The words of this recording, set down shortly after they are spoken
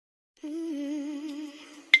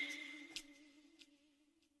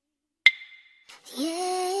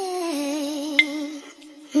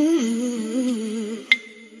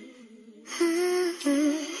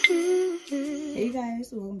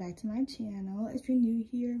channel. If you're new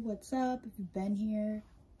here, what's up? If you've been here,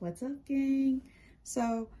 what's up, gang?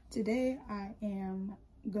 So today I am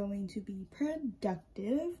going to be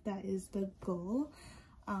productive. That is the goal.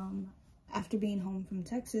 After being home from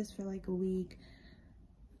Texas for like a week,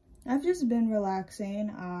 I've just been relaxing.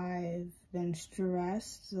 I've been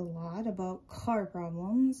stressed a lot about car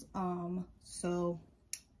problems. So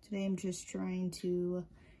today I'm just trying to,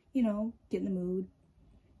 you know, get in the mood,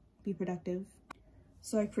 be productive.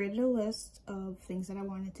 So I created a list of things that I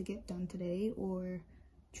wanted to get done today or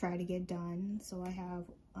try to get done. So I have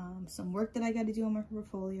some work that I got to do on my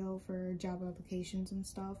portfolio for job applications and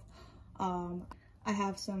stuff. I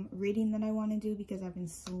have some reading that I want to do because I've been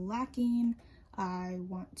slacking. I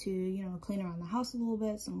want to, you know, clean around the house a little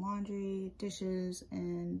bit, some laundry, dishes,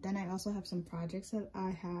 and then I also have some projects that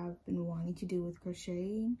I have been wanting to do with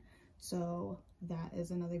crocheting. So that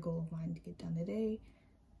is another goal of mine to get done today.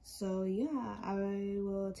 So yeah, I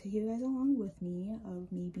will take you guys along with me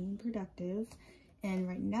of me being productive. And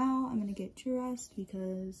right now I'm gonna get dressed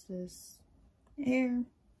because this hair,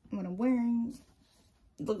 what I'm wearing,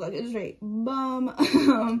 look like a straight bum.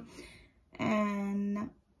 And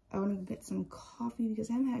I want to go get some coffee because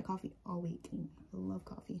I haven't had coffee all week. I love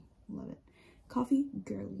coffee, love it. Coffee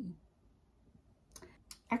girly.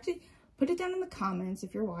 Actually, put it down in the comments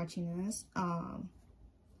if you're watching this.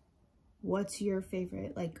 What's your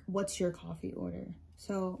favorite, like, what's your coffee order?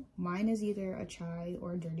 So mine is either a chai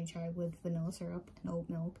or a dirty chai with vanilla syrup and oat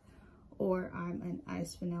milk, or I'm an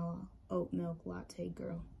iced vanilla oat milk latte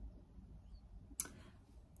girl.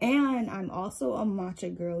 And I'm also a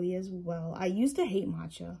matcha girly as well. I used to hate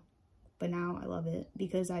matcha, but now I love it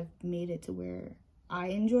because I've made it to where I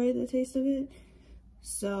enjoy the taste of it.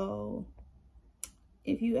 So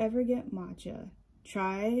if you ever get matcha,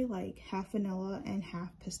 try like half vanilla and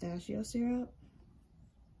half pistachio syrup.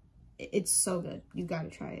 It's so good. You gotta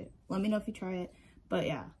try it. Let me know if you try it. But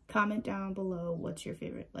yeah, comment down below what's your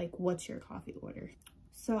favorite, like what's your coffee order.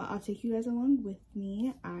 So I'll take you guys along with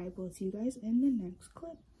me. I will see you guys in the next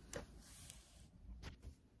clip.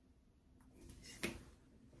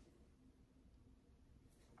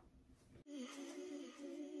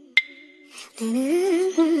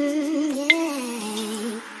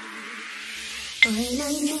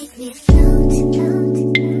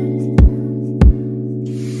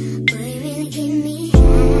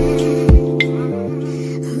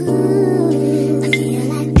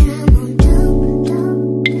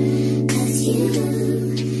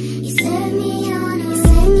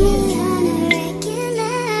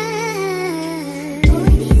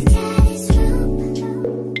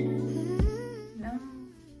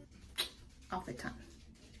 Outfit time.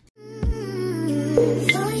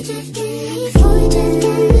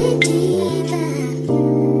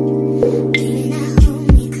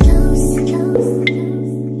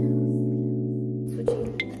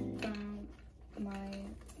 Switching from my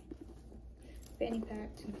fanny pack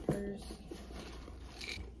to my purse,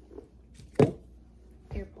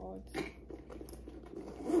 AirPods,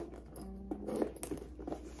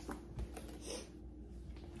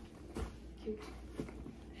 cute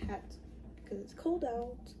hat because it's cold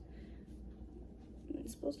out.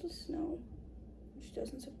 It's supposed to snow, which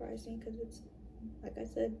doesn't surprise me because it's, like I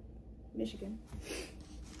said, Michigan.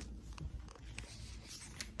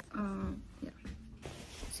 Yeah.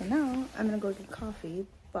 So now I'm gonna go get coffee,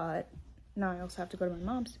 but now I also have to go to my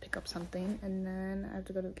mom's to pick up something, and then I have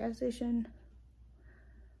to go to the gas station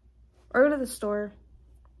or go to the store,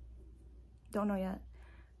 don't know yet,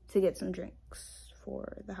 to get some drinks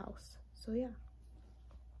for the house. So yeah.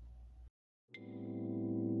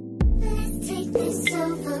 Let's take this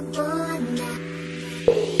overboard now.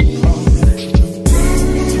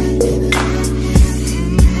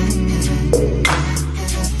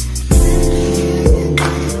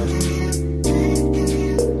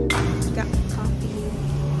 Got my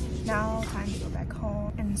coffee. Now time to go back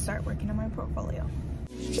home and start working on my portfolio.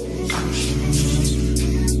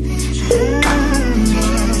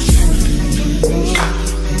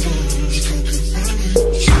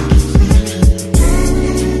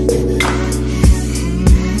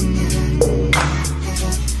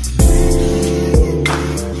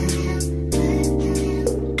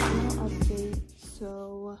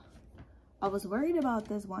 I was worried about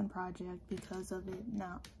this one project because of it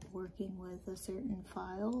not working with a certain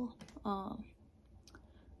file.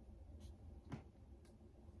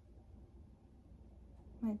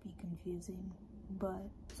 Might be confusing, but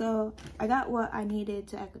so I got what I needed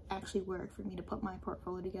to actually work for me to put my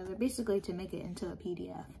portfolio together, basically to make it into a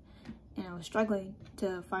PDF. And I was struggling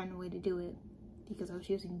to find a way to do it because I was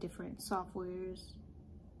using different softwares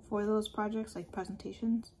for those projects, like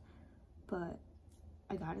presentations, but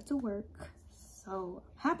I got it to work. So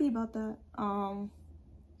happy about that. So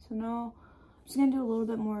now I'm just gonna do a little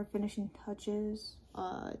bit more finishing touches.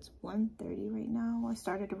 It's 1:30 right now. I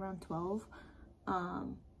started around 12.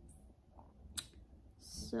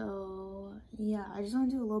 So yeah, I just want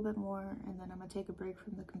to do a little bit more, and then I'm gonna take a break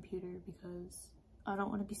from the computer because I don't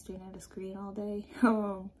want to be staring at a screen all day.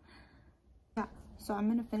 Yeah, so I'm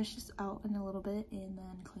gonna finish this out in a little bit and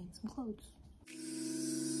then clean some clothes.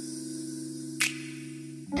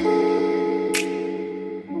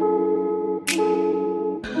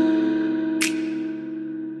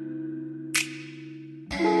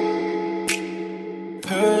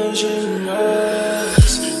 Persian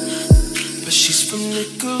rose, but she's from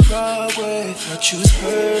Nicaragua. Thought she was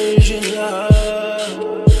Persian love.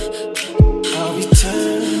 Are we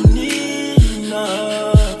turning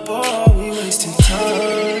up or are we wasting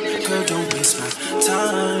time? Girl, don't waste my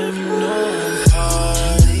time. You know,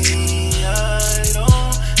 party, I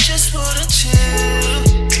don't just wanna chill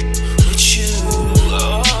with you. Oh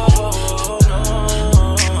no,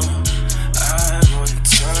 I wanna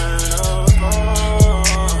turn up on.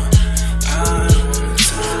 I wanna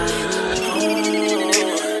turn on.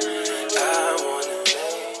 I wanna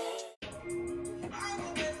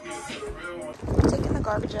Taking the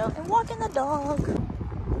garbage out and walking the dog.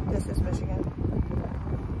 This is Michigan.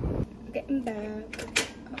 Getting back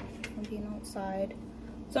from being outside.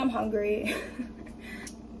 So I'm hungry.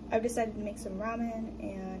 I've decided to make some ramen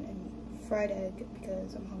and fried egg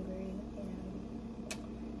because I'm hungry, and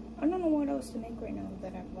I don't know what else to make right now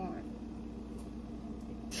that I want.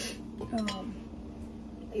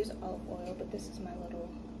 I use olive oil, but this is my little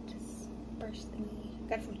disperse thingy.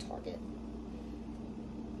 Got it from Target.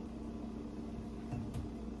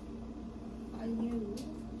 I use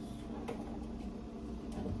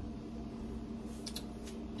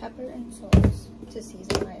pepper and salt to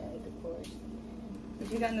season my egg, of course.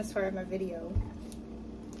 If you've gotten this far in my video,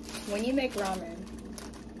 when you make ramen,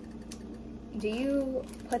 do you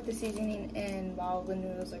put the seasoning in while the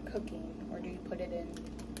noodles are cooking, or do you put it in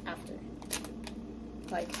after?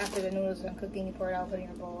 Like after the noodles are done cooking, you pour it out, put it in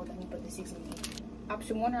your bowl, then you put the seasoning in.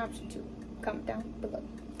 Option 1 or option 2? Comment down below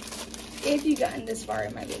if you've gotten this far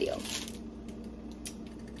in my video.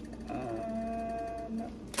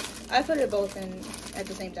 I put it both in at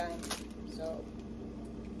the same time, so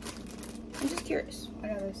I'm just curious.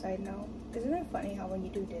 Another side note, isn't it funny how when you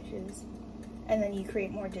do dishes and then you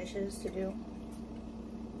create more dishes to do?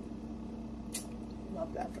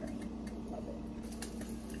 Love that for me. Love it.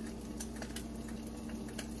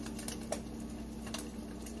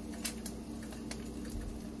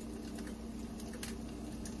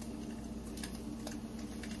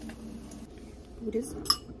 Food is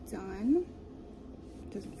done.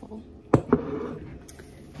 Doesn't fall.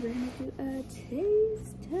 We're gonna do a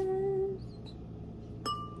taste test.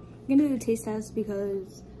 I'm gonna do a taste test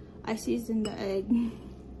because I seasoned the egg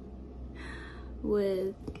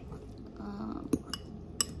with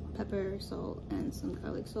pepper, salt, and some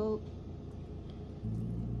garlic salt.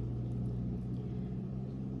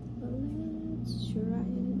 But let's try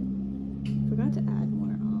it. Forgot to add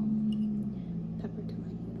more pepper to my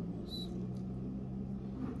noodles.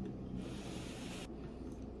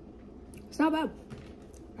 It's not bad.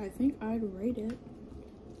 I think I'd rate it.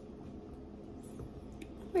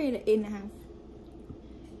 Rate it 8.5.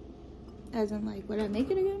 As in, like, would I make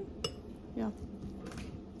it again? Yeah.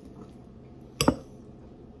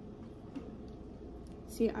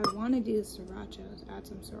 See, I want to do sriracha. Add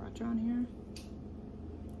some sriracha on here.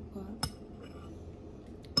 But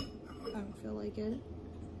I don't feel like it.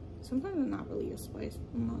 Sometimes I'm not really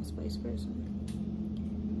I'm not a spice person.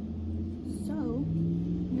 So,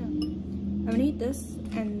 yeah. I'm gonna eat this,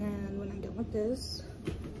 and then when I'm done with this,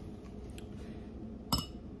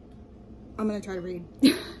 I'm gonna try to read.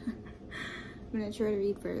 I'm gonna try to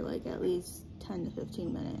read for like at least 10 to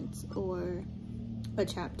 15 minutes or a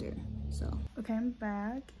chapter. So, okay, I'm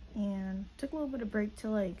back and took a little bit of break to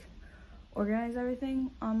like organize everything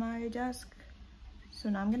on my desk. So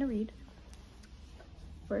now I'm gonna read.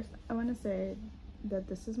 First, I want to say that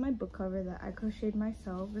this is my book cover that I crocheted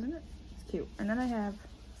myself. Isn't it? It's cute. And then I have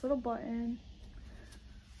this little button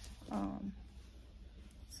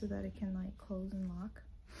so that it can like close and lock.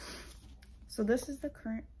 So this is the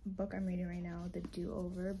current book I'm reading right now, The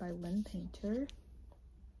Do-Over by Lynn Painter.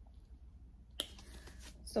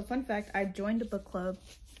 So fun fact, I joined a book club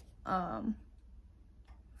from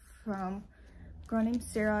a girl named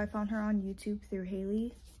Sarah. I found her on YouTube through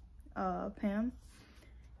Haley Pam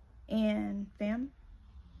and Bam,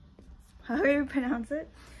 however you pronounce it.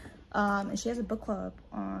 And she has a book club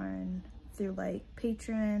on through like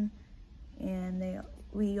Patreon, and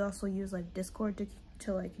we also use like Discord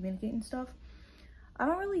to like communicate and stuff. I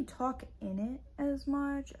don't really talk in it as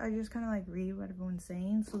much. I just kind of like read what everyone's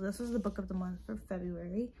saying. So this is the book of the month for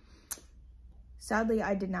February. Sadly,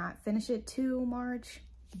 I did not finish it to March,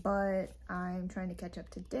 but I'm trying to catch up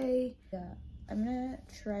today. Yeah, I'm gonna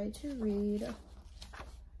try to read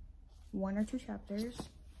 1 or 2 chapters.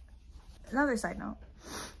 Another side note,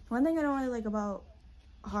 one thing I don't really like about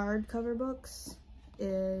hardcover books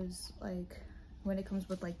is like when it comes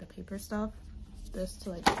with like the paper stuff, this to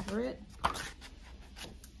like cover it.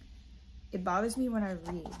 It bothers me when I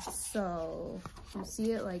read, so you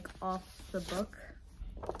see it like off the book.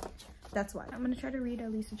 That's why. I'm gonna try to read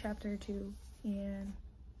at least a chapter or 2, and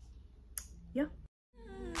yeah.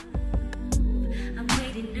 I'm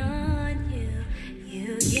waiting on you,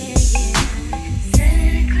 yeah. 7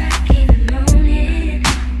 o'clock in the morning.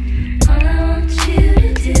 All I want you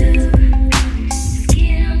to do is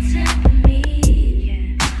get on top of me,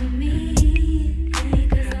 with me,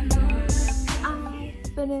 'cause I'm all I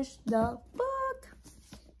finished the book.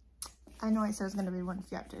 I know I said I was gonna read 1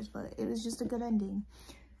 chapters, but it was just a good ending.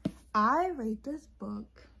 I rate this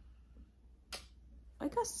book, I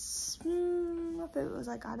guess, if it was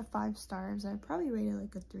like out of 5 stars, I'd probably rate it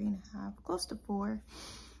like a 3.5, close to 4.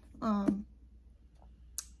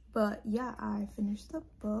 But yeah, I finished the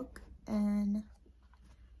book, and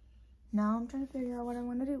now I'm trying to figure out what I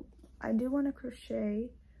want to do. I do want to crochet,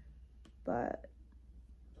 but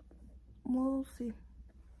we'll see.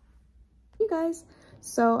 You guys,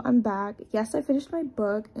 so I'm back. Yes, I finished my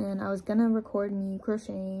book, and I was gonna record me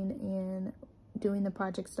crocheting and doing the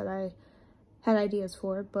projects that I had ideas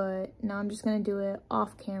for, but now I'm just gonna do it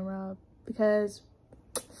off camera because,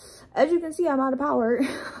 as you can see, I'm out of power.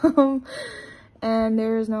 And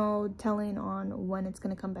there's no telling on when it's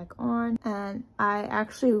gonna come back on. And I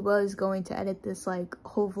actually was going to edit this like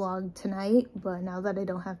whole vlog tonight, but now that I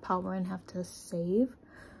don't have power and have to save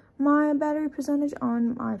my battery percentage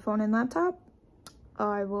on my phone and laptop,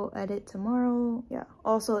 I will edit tomorrow. Yeah,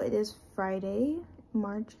 also it is Friday,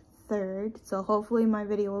 March 3rd, so hopefully my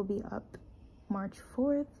video will be up March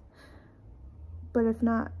 4th, but if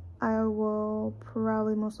not, I will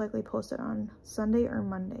probably most likely post it on Sunday or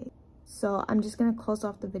Monday. So I'm just gonna close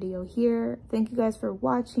off the video here. Thank you guys for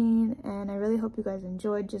watching, and I really hope you guys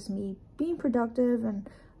enjoyed just me being productive, and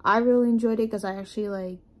I really enjoyed it because I actually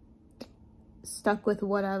like stuck with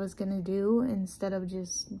what I was gonna do instead of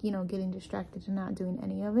just, you know, getting distracted and not doing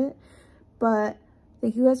any of it. But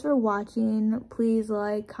thank you guys for watching. Please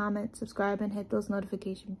like, comment, subscribe, and hit those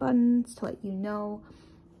notification buttons to let you know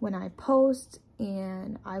when I post,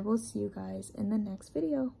 and I will see you guys in the next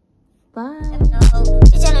video. Bye.